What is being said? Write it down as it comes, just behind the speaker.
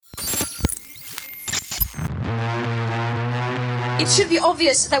It should be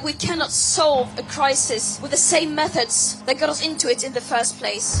obvious that we cannot solve a crisis with the same methods that got us into it in the first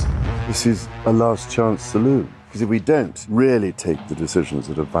place. This is a last chance saloon. Because if we don't really take the decisions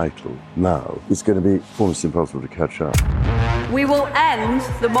that are vital now, it's going to be almost impossible to catch up. We will end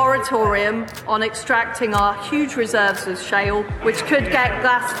the moratorium on extracting our huge reserves of shale, which could get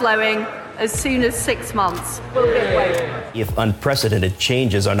gas flowing as soon as 6 months. We'll give way. If unprecedented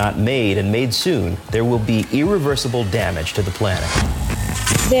changes are not made and made soon, there will be irreversible damage to the planet.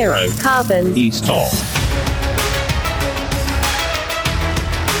 Zero carbon. East Talk.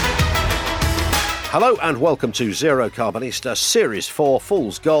 Hello and welcome to Zero Carbonista Series 4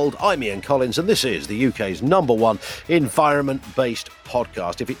 Fool's Gold. I'm Ian Collins and this is the UK's #1 environment-based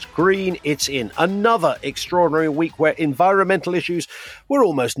podcast. If it's green, it's in. Another extraordinary week where environmental issues were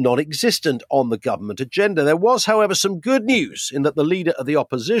almost non-existent on the government agenda. There was, however, some good news in that the leader of the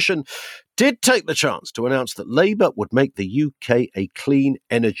opposition did take the chance to announce that Labour would make the UK a clean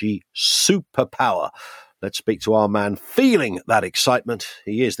energy superpower. Let's speak to our man feeling that excitement.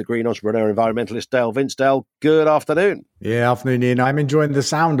 He is the green entrepreneur environmentalist Dale Vince. Dale, good afternoon. Yeah, afternoon, Ian. I'm enjoying the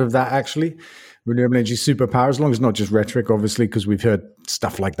sound of that, actually. Renewable energy superpower, as long as it's not just rhetoric, obviously, because we've heard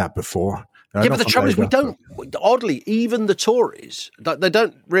stuff like that before. Yeah, but the trouble is oddly, even the Tories, they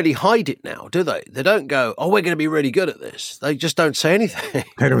don't really hide it now, do they? They don't go, oh, we're going to be really good at this. They just don't say anything.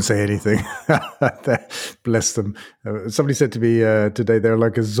 They don't say anything. Bless them. Somebody said to me today, they're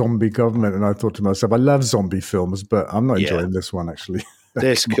like a zombie government. And I thought to myself, I love zombie films, but I'm not enjoying this one, actually.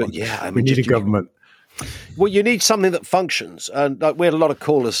 This could, yeah. I mean, we need a government. Well, you need something that functions. And we had a lot of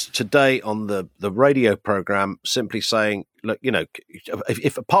callers today on the radio programme simply saying, look, you know,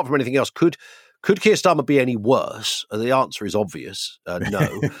 if apart from anything else, could Keir Starmer be any worse? The answer is obvious,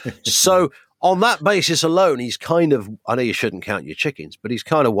 no. So on that basis alone, he's kind of, I know you shouldn't count your chickens, but he's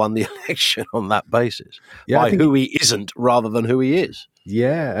kind of won the election on that basis by who he isn't rather than who he is.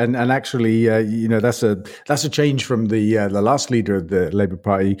 Yeah, and actually, you know, that's a change from the last leader of the Labour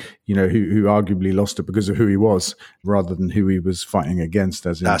Party, you know, who arguably lost it because of who he was rather than who he was fighting against.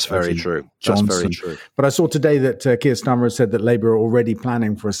 That's very true. Johnson. That's very true. But I saw today that Keir Starmer has said that Labour are already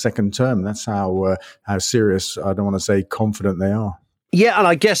planning for a second term. That's how serious, I don't want to say confident they are. Yeah, and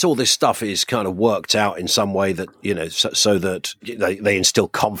I guess all this stuff is kind of worked out in some way that, you know, so that they instill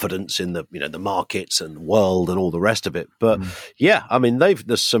confidence in the, you know, the markets and the world and all the rest of it. But yeah, I mean,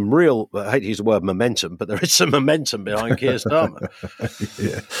 there's some real, I hate to use the word momentum, but there is some momentum behind Keir Starmer.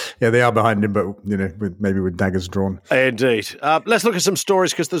 Yeah, they are behind him, but, you know, maybe with daggers drawn. Indeed. Let's look at some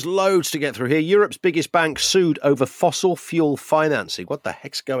stories because there's loads to get through here. Europe's biggest bank sued over fossil fuel financing. What the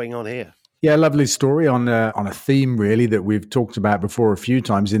heck's going on here? Yeah, lovely story on a theme, really, that we've talked about before a few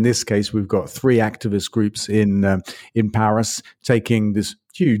times. In this case, we've got 3 activist groups in Paris taking this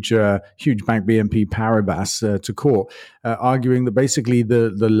huge bank, BNP Paribas, to court, arguing that basically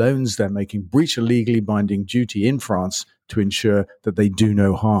the loans they're making breach a legally binding duty in France to ensure that they do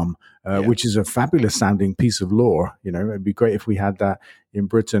no harm, which is a fabulous sounding piece of law. You know, it'd be great if we had that in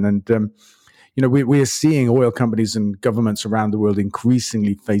Britain. And you know, we are seeing oil companies and governments around the world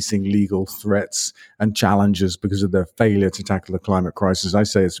increasingly facing legal threats and challenges because of their failure to tackle the climate crisis. I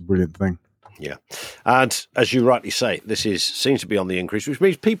say it's a brilliant thing. Yeah. And as you rightly say, this seems to be on the increase, which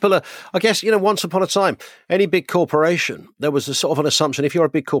means people are, I guess, you know, once upon a time, any big corporation, there was a sort of an assumption, if you're a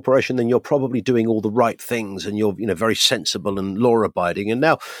big corporation, then you're probably doing all the right things and you're, you know, very sensible and law abiding. And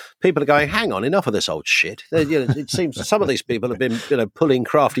now people are going, hang on, enough of this old shit. You know, it seems some of these people have been, you know, pulling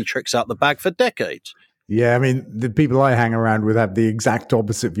crafty tricks out the bag for decades. Yeah, I mean, the people I hang around with have the exact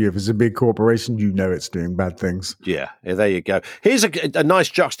opposite view. If it's a big corporation, you know it's doing bad things. Yeah, there you go. Here's a nice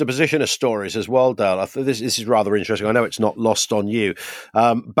juxtaposition of stories as well, Dale. I think this is rather interesting. I know it's not lost on you.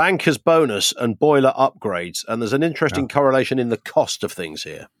 Bankers' bonus and boiler upgrades, and there's an interesting correlation in the cost of things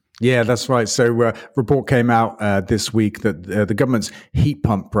here. Yeah, that's right. So report came out this week that the government's heat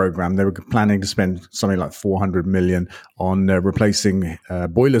pump program, they were planning to spend something like 400 million on replacing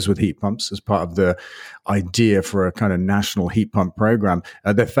boilers with heat pumps as part of the idea for a kind of national heat pump program.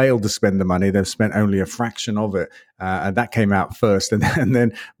 They failed to spend the money. They've spent only a fraction of it. And that came out first. And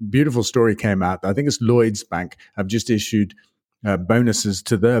then beautiful story came out. I think it's Lloyds Bank have just issued bonuses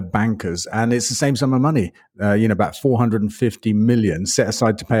to their bankers, and it's the same sum of money, about 450 million set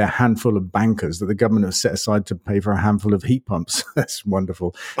aside to pay a handful of bankers that the government has set aside to pay for a handful of heat pumps. That's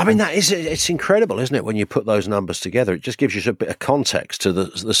wonderful. I mean, it's incredible, isn't it, when you put those numbers together? It just gives you a bit of context to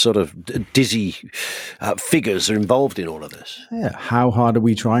the sort of dizzy figures that are involved in all of this. Yeah. How hard are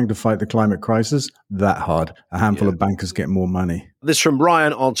we trying to fight the climate crisis? That hard. A handful of bankers get more money. This from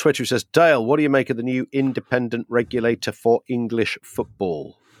Ryan on Twitter, who says, Dale, what do you make of the new independent regulator for English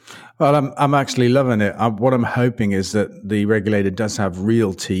football? Well, I'm actually loving it. What I'm hoping is that the regulator does have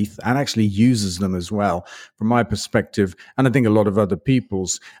real teeth and actually uses them as well. From my perspective, and I think a lot of other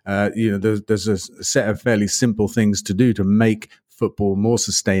people's, there's a set of fairly simple things to do to make football more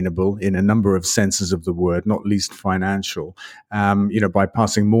sustainable in a number of senses of the word, not least financial, by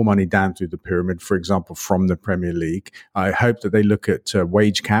passing more money down through the pyramid, for example, from the Premier League. I hope that they look at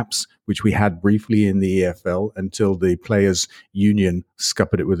wage caps, which we had briefly in the EFL until the players' union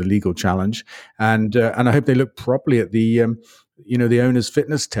scuppered it with a legal challenge. And I hope they look properly at the owner's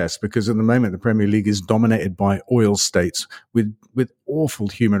fitness test, because at the moment the Premier League is dominated by oil states with awful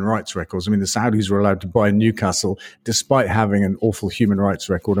human rights records. I mean, the Saudis were allowed to buy Newcastle despite having an awful human rights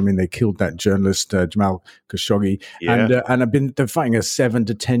record. I mean, they killed that journalist Jamal Khashoggi, and they're fighting a 7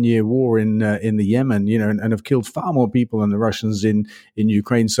 to 10 year war in the Yemen, and have killed far more people than the Russians in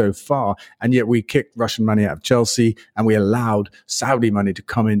Ukraine so far. And yet we kicked Russian money out of Chelsea, and we allowed Saudi money to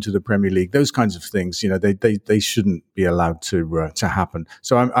come into the Premier League. Those kinds of things, they shouldn't be allowed to happen.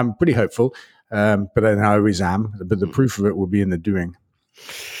 So I'm pretty hopeful. But I always am. But the proof of it will be in the doing.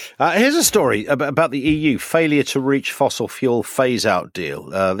 Here's a story about the EU failure to reach fossil fuel phase-out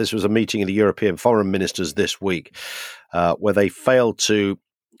deal. This was a meeting of the European foreign ministers this week where they failed to...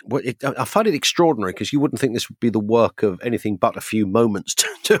 I find it extraordinary because you wouldn't think this would be the work of anything but a few moments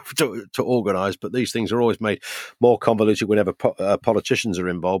to organise, but these things are always made more convoluted whenever politicians are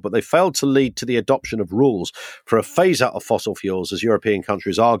involved. But they failed to lead to the adoption of rules for a phase-out of fossil fuels as European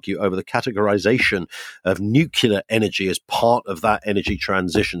countries argue over the categorisation of nuclear energy as part of that energy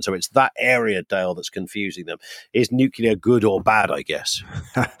transition. So it's that area, Dale, that's confusing them. Is nuclear good or bad, I guess?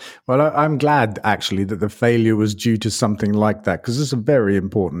 Well, I'm glad, actually, that the failure was due to something like that, because it's a very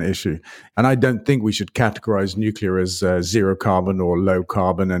important issue. And I don't think we should categorize nuclear as zero carbon or low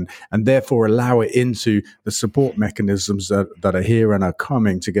carbon and therefore allow it into the support mechanisms that are here and are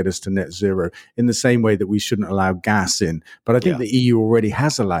coming to get us to net zero, in the same way that we shouldn't allow gas in. But I think the EU already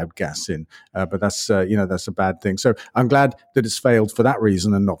has allowed gas in, but that's a bad thing. So I'm glad that it's failed for that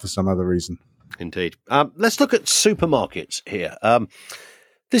reason and not for some other reason. Indeed. Let's look at supermarkets here.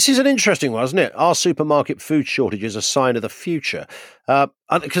 This is an interesting one, isn't it? Are supermarket food shortages a sign of the future?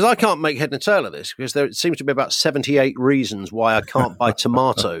 Because I can't make head and tail of this, because there seems to be about 78 reasons why I can't buy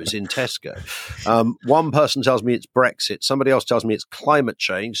tomatoes in Tesco. One person tells me it's Brexit. Somebody else tells me it's climate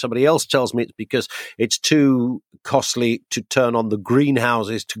change. Somebody else tells me it's because it's too costly to turn on the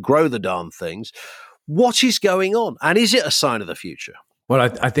greenhouses to grow the darn things. What is going on? And is it a sign of the future? Well,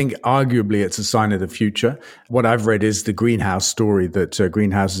 I think arguably it's a sign of the future. What I've read is the greenhouse story, that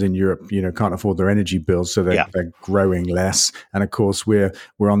greenhouses in Europe, can't afford their energy bills, so they're growing less. And of course, we're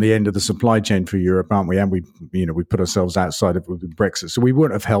on the end of the supply chain for Europe, aren't we? And we put ourselves outside of Brexit, so we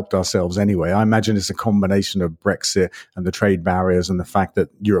wouldn't have helped ourselves anyway. I imagine it's a combination of Brexit and the trade barriers and the fact that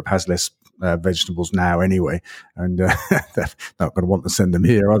Europe has less vegetables now anyway, and they're not going to want to send them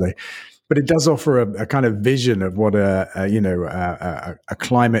here, are they? But it does offer a kind of vision of what a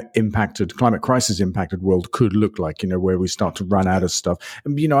climate crisis impacted world could look like, where we start to run out of stuff.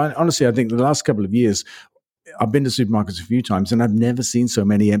 And, honestly, I think the last couple of years, I've been to supermarkets a few times and I've never seen so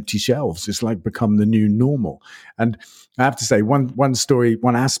many empty shelves. It's like become the new normal. And I have to say, one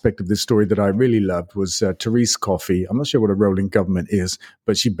aspect of this story that I really loved was Therese Coffey. I'm not sure what a role in government is,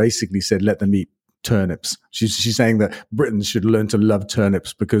 but she basically said, let them eat turnips. She's saying that Britain should learn to love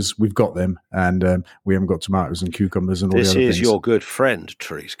turnips because we've got them, and we haven't got tomatoes and cucumbers and all the other things. This is your good friend,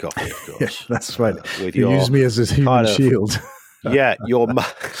 Therese Coffey, of course. Yeah, that's right. You use me as a human shield. Yeah, your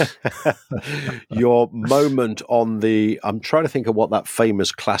moment on the... I'm trying to think of what that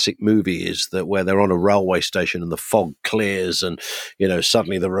famous classic movie is, that where they're on a railway station and the fog clears and,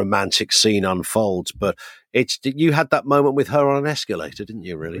 suddenly the romantic scene unfolds. But you had that moment with her on an escalator, didn't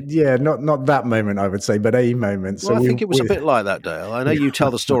you, really? Yeah, not that moment, I would say, but a moment. Well, I think it was a bit like that, Dale. I know you tell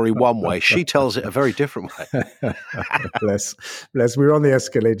the story one way. She tells it a very different way. Bless. We were on the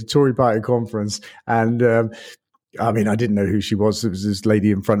escalator, Tory party conference, and... I didn't know who she was. It was this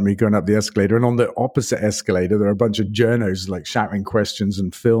lady in front of me going up the escalator. And on the opposite escalator, there are a bunch of journos shouting questions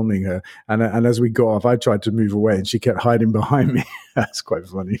and filming her. And as we got off, I tried to move away and she kept hiding behind me. That's quite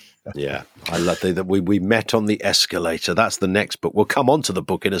funny. Yeah. I love that we met on the escalator. That's the next book. We'll come on to the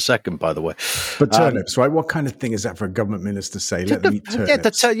book in a second, by the way. But turnips, right? What kind of thing is that for a government minister to say? Let them eat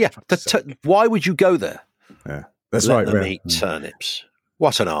turnips. Why would you go there? Yeah, that's Let right. them eat turnips.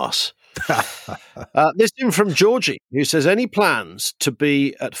 What an arse. This in from Georgie, who says, any plans to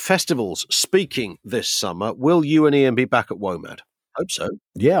be at festivals speaking this summer? Will you and Ian be back at WOMAD? Hope so.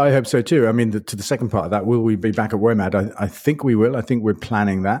 Yeah, I hope so too. To the second part of that, will we be back at WOMAD? I think we will. I think we're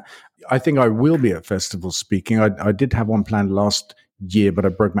planning that. I think I will be at festivals speaking. I did have one planned last year, but I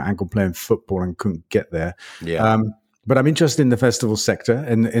broke my ankle playing football and couldn't get there. Yeah. But I'm interested in the festival sector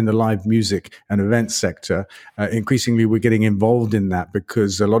and in the live music and events sector. Increasingly, we're getting involved in that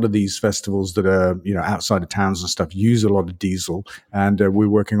because a lot of these festivals that are, outside of towns and stuff use a lot of diesel, and we're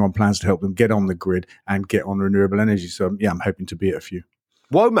working on plans to help them get on the grid and get on renewable energy. So, I'm hoping to be at a few.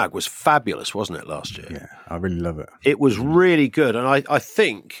 WOMAG was fabulous, wasn't it, last year? Yeah, I really love it. It was really good. And I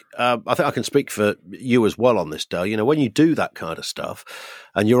think I can speak for you as well on this, Dale. When you do that kind of stuff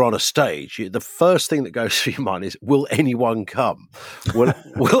and you're on a stage, the first thing that goes through your mind is, will anyone come?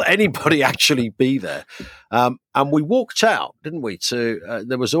 Will anybody actually be there? And we walked out, didn't we,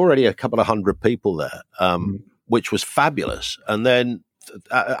 there was already a couple of hundred people there, which was fabulous. And then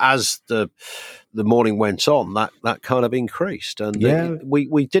as the morning went on, that kind of increased, and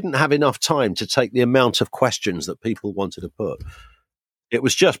we didn't have enough time to take the amount of questions that people wanted to put. It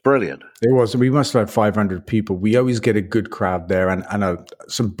was just brilliant. It was. We must have had 500 people. We always get a good crowd there and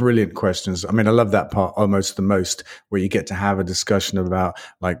some brilliant questions. I mean, I love that part almost the most, where you get to have a discussion about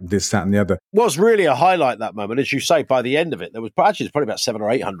like this, that, and the other. It was really a highlight, that moment. As you say, by the end of it, there was probably about 700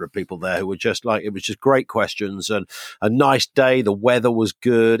 or 800 people there who were just like, it was just great questions and a nice day. The weather was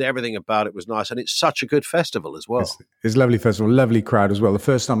good. Everything about it was nice. And it's such a good festival as well. It's a lovely festival, lovely crowd as well. The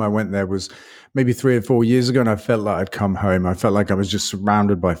first time I went there was maybe 3 or 4 years ago, and I felt like I'd come home. I felt like I was just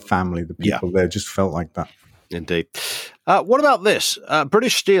surrounded by family. The people there just felt like that. Indeed. What about this?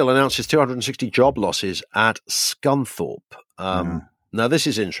 British Steel announces 260 job losses at Scunthorpe. Now, this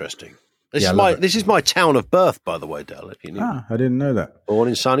is interesting. This is my town of birth, by the way, Dale, if you knew. I didn't know that. Born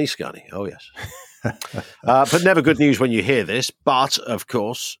in sunny Scunny. Oh, yes. But never good news when you hear this. But, of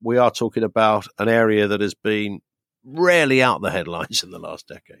course, we are talking about an area that has been rarely out the headlines in the last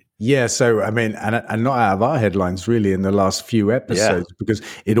decade. Yeah, so, I mean, and not out of our headlines, really, in the last few episodes, because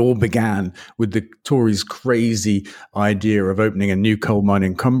it all began with the Tories' crazy idea of opening a new coal mine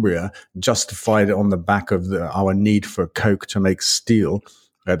in Cumbria, justified on the back of our need for coke to make steel.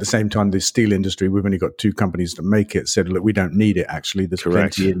 At the same time, the steel industry, we've only got 2 companies to make it, said, look, we don't need it, actually. There's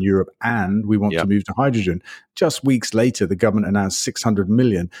plenty in Europe, and we want to move to hydrogen. Just weeks later, the government announced 600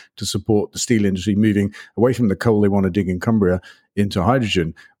 million to support the steel industry moving away from the coal they want to dig in Cumbria into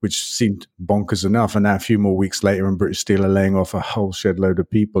hydrogen, which seemed bonkers enough. And now a few more weeks later, and British Steel are laying off a whole shed load of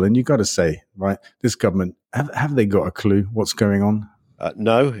people. And you got to say, right, this government, have they got a clue what's going on?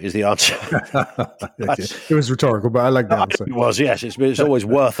 No, is the answer. It was rhetorical, but I like the answer. It was, yes. It's always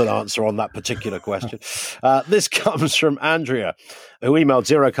worth an answer on that particular question. This comes from Andrea, who emailed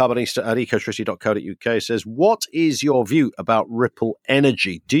zerocarbonista@ecotricity.co.uk. Says, what is your view about Ripple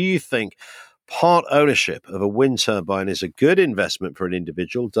Energy? Do you think part ownership of a wind turbine is a good investment for an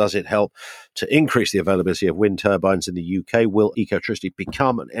individual? Does it help to increase the availability of wind turbines in the UK? Will Ecotricity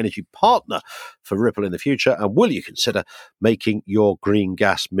become an energy partner for Ripple in the future? And will you consider making your green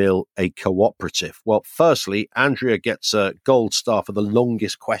gas mill a cooperative? Well, firstly, Andrea gets a gold star for the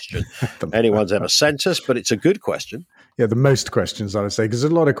longest question anyone's ever sent us, but it's a good question. Yeah, the most questions, I would say, because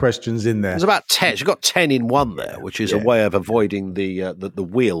there's a lot of questions in there. There's about 10. She's got 10 in one there, which is a way of avoiding the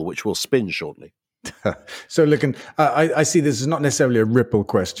wheel, which will spin shortly. So, look, I see this is not necessarily a Ripple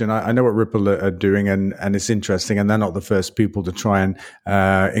question. I know what Ripple are doing, and it's interesting, and they're not the first people to try and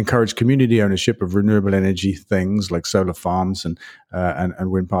encourage community ownership of renewable energy things like solar farms and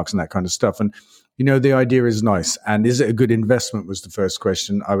wind parks and that kind of stuff. And the idea is nice. And is it a good investment was the first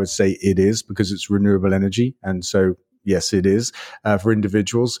question. I would say it is, because it's renewable energy. And so, yes, it is for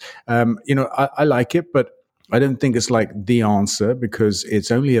individuals. I like it, but I don't think it's like the answer, because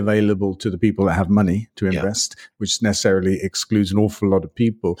it's only available to the people that have money to invest, which necessarily excludes an awful lot of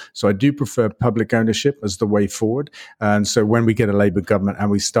people. So I do prefer public ownership as the way forward. And so when we get a Labour government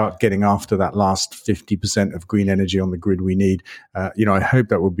and we start getting after that last 50% of green energy on the grid we need, I hope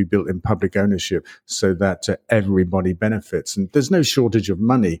that will be built in public ownership so that everybody benefits. And there's no shortage of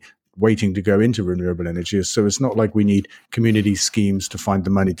money waiting to go into renewable energy. So it's not like we need community schemes to find the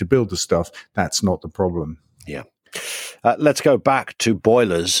money to build the stuff. That's not the problem. Yeah. Let's go back to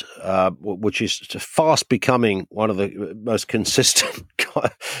boilers, which is fast becoming one of the most consistent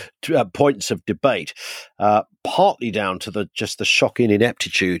points of debate, partly down to the shocking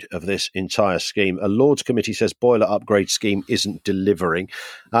ineptitude of this entire scheme. A Lords committee says boiler upgrade scheme isn't delivering.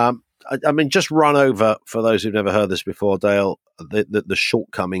 I mean, just run over, for those who've never heard this before, Dale, the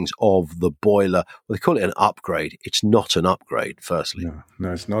shortcomings of the boiler. Well, they call it an upgrade. It's not an upgrade, firstly.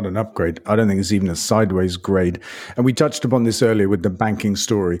 No, it's not an upgrade. I don't think it's even a sideways grade. And we touched upon this earlier with the banking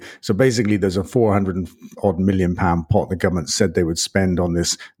story. So basically, there's a 400-odd million pound pot the government said they would spend on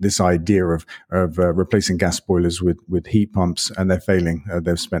this idea of replacing gas boilers with heat pumps, and they're failing.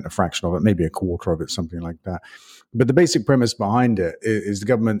 They've spent a fraction of it, maybe a quarter of it, something like that. But the basic premise behind it is the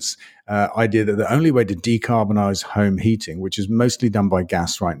government's idea that the only way to decarbonize home heating, which is mostly done by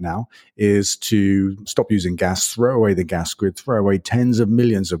gas right now, is to stop using gas, throw away the gas grid, throw away tens of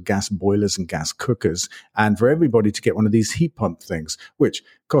millions of gas boilers and gas cookers, and for everybody to get one of these heat pump things, which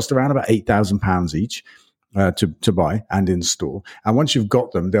cost around about £8,000 each. To buy and install. And once you've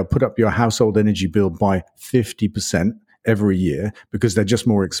got them, they'll put up your household energy bill by 50% every year because they're just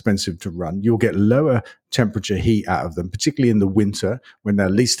more expensive to run. You'll get lower temperature heat out of them, particularly in the winter when they're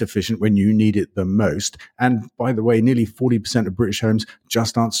least efficient, when you need it the most. And by the way, nearly 40% of British homes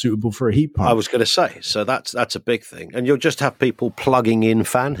just aren't suitable for a heat pump. I was going to say, so that's a big thing. And you'll just have people plugging in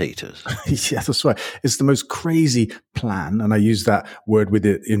fan heaters. Yeah, that's right. It's the most crazy plan. And I use that word with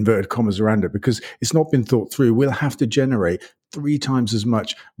the inverted commas around it because it's not been thought through. We'll have to generate 3 times as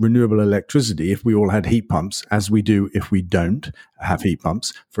much renewable electricity if we all had heat pumps as we do if we don't have heat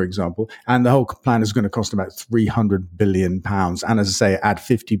pumps, for example. And the whole plan is going to cost about £300 billion. And as I say, add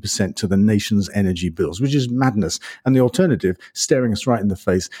 50% to the nation's energy bills, which is madness. And the alternative, staring us right in the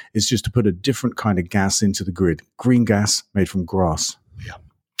face, is just to put a different kind of gas into the grid. Green gas made from grass. Yeah.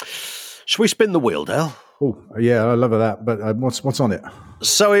 Should we spin the wheel, Dale? Oh, yeah, I love that. But what's on it?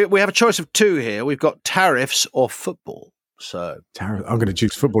 So we have a choice of 2 here. We've got tariffs or football. So I'm going to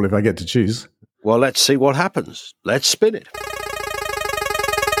choose football if I get to choose. Well, let's see what happens. Let's spin it.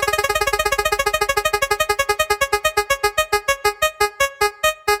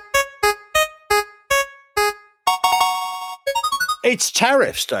 It's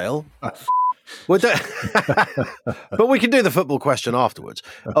tariffs, Dale. But we can do the football question afterwards.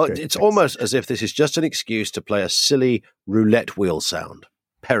 Okay, it's almost as if this is just an excuse to play a silly roulette wheel sound.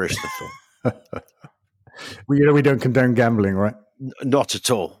 Perish the thought. We don't condone gambling, right? Not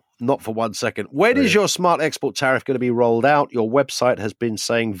at all. Not for 1 second. When is your smart export tariff going to be rolled out? Your website has been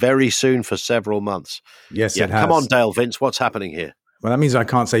saying very soon for several months. Yes, it has. Come on, Dale Vince. What's happening here? Well, that means I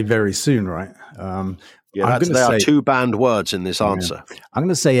can't say very soon, right? There are 2 banned words in this answer. I'm going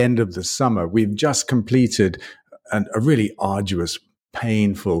to say end of the summer. We've just completed a really arduous,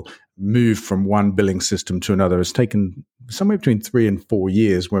 painful move from one billing system to another. It's taken somewhere between 3 and 4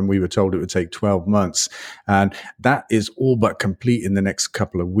 years when we were told it would take 12 months. And that is all but complete in the next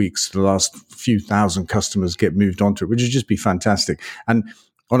couple of weeks. The last few thousand customers get moved onto it, which would just be fantastic. And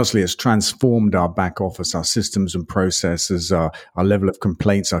honestly, it's transformed our back office, our systems and processes, our level of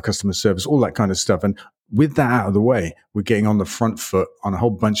complaints, our customer service, all that kind of stuff. And with that out of the way, we're getting on the front foot on a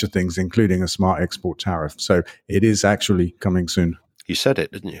whole bunch of things, including a smart export tariff. So it is actually coming soon. You said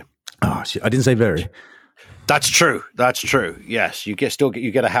it, didn't you? Oh, I didn't say very. That's true. Yes, you get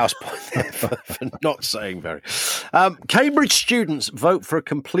a house point there for not saying very. Cambridge students vote for a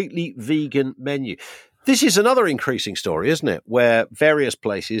completely vegan menu. This is another increasing story, isn't it? Where various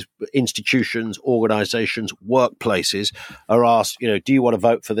places, institutions, organisations, workplaces are asked, do you want to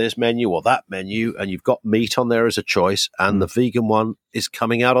vote for this menu or that menu? And you've got meat on there as a choice, and the vegan one is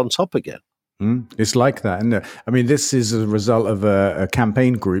coming out on top again. It's like that, isn't it? I mean, this is a result of a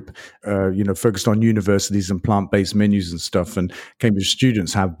campaign group, focused on universities and plant-based menus and stuff. And Cambridge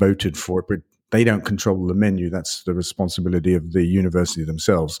students have voted for it, but they don't control the menu. That's the responsibility of the university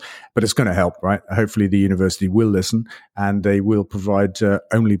themselves. But it's going to help, right? Hopefully the university will listen and they will provide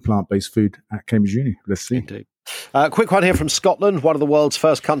only plant-based food at Cambridge Uni. Let's see. Indeed. Quick one here from Scotland, one of the world's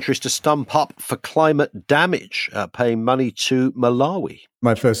first countries to stump up for climate damage, paying money to Malawi.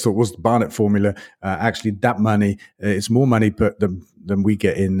 My first thought was the Barnett formula. Actually, that money, it's more money than we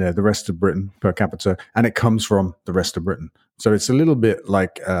get in the rest of Britain per capita, and it comes from the rest of Britain. So it's a little bit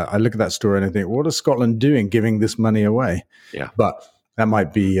like I look at that story and I think, what is Scotland doing giving this money away? Yeah. But that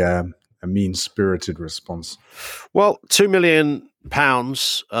might be a mean-spirited response. Well, £2 million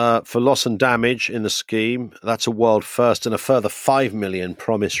for loss and damage in the scheme. That's a world first, and a further $5 million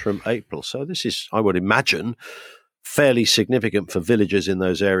promised from April. So this is, I would imagine, fairly significant for villages in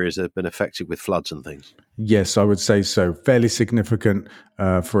those areas that have been affected with floods and things. Yes, I would say so. Fairly significant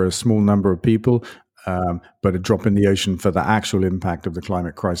for a small number of people, but a drop in the ocean for the actual impact of the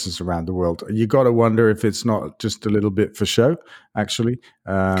climate crisis around the world. You got to wonder if it's not just a little bit for show, actually.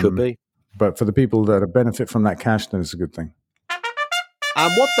 Could be. But for the people that benefit from that cash, then it's a good thing.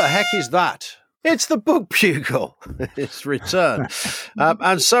 And what the heck is that? It's the Book Bugle. It's returned.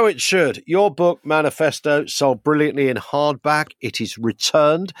 And so it should. Your book, Manifesto, sold brilliantly in hardback. It is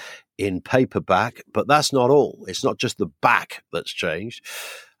returned in paperback. But that's not all. It's not just the back that's changed.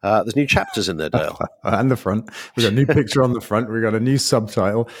 There's new chapters in there, Dale. And the front. We've got a new picture on the front. We've got a new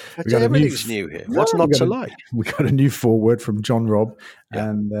subtitle. Everything's new here. What's not to like? We've got a new foreword from John Robb. Yeah.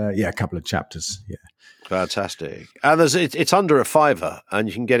 And a couple of chapters. Yeah. Fantastic. And it's under £5, and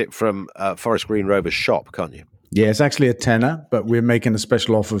you can get it from Forest Green Rover's shop, can't you? Yeah, it's actually a tenner, but we're making a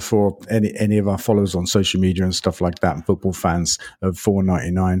special offer for any of our followers on social media and stuff like that, and football fans, of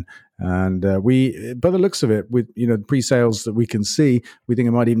 $4.99. And by the looks of it, with the pre-sales that we can see, we think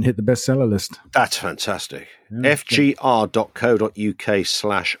it might even hit the bestseller list. That's fantastic. Yeah,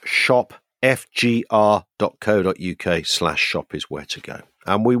 fgr.co.uk/shop. fgr.co.uk/shop is where to go.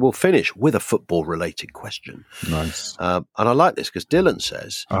 And we will finish with a football-related question. Nice. And I like this because Dylan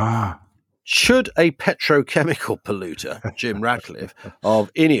says, should a petrochemical polluter, Jim Radcliffe,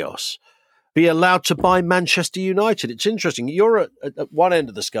 of Ineos, be allowed to buy Manchester United? It's interesting. You're at one end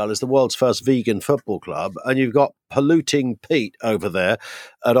of the scale as the world's first vegan football club, and you've got polluting Pete over there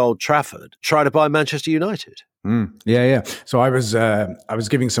at Old Trafford trying to buy Manchester United. Yeah. So I was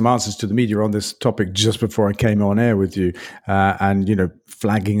giving some answers to the media on this topic just before I came on air with you, and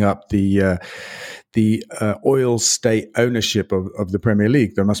flagging up the oil state ownership of the Premier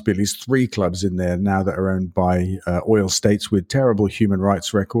League. There must be at least 3 clubs in there now that are owned by oil states with terrible human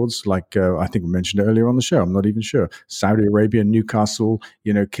rights records, like I think we mentioned earlier on the show. I'm not even sure. Saudi Arabia, Newcastle,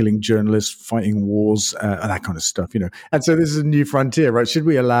 killing journalists, fighting wars, and that kind of stuff, And so this is a new frontier, right? Should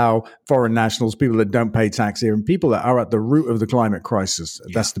we allow foreign nationals, people that don't pay tax here, and people that are at the root of the climate crisis?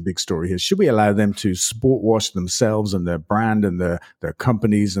 Yeah. That's the big story here. Should we allow them to sport wash themselves and their brand and their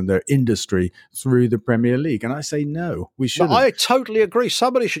companies and their industry through the Premier League? And I say no, we shouldn't. I totally agree.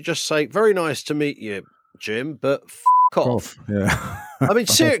 Somebody should just say, very nice to meet you, Jim, but off. Yeah. I mean,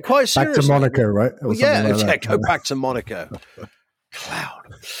 quite seriously. Back to Monaco, right? Go back to Monaco. Cloud.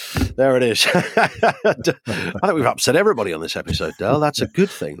 There it is. I think we've upset everybody on this episode, Dale. That's a good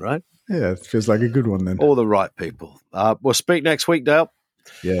thing, right? Yeah, it feels like a good one then. All the right people. We'll speak next week, Dale.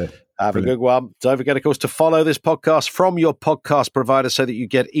 Yeah. Have a good one. Don't forget, of course, to follow this podcast from your podcast provider so that you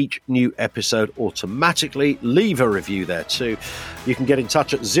get each new episode automatically. Leave a review there too. You can get in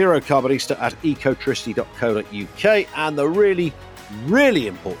touch at zerocarbonistas@ecotricity.co.uk. And the really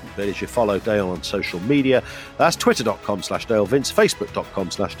important bit is you follow Dale on social media. That's twitter.com/DaleVince,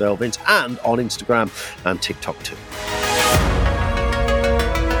 facebook.com/DaleVince, and on Instagram and TikTok too.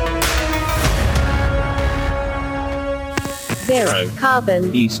 Zero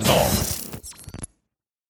Carbon East Talk.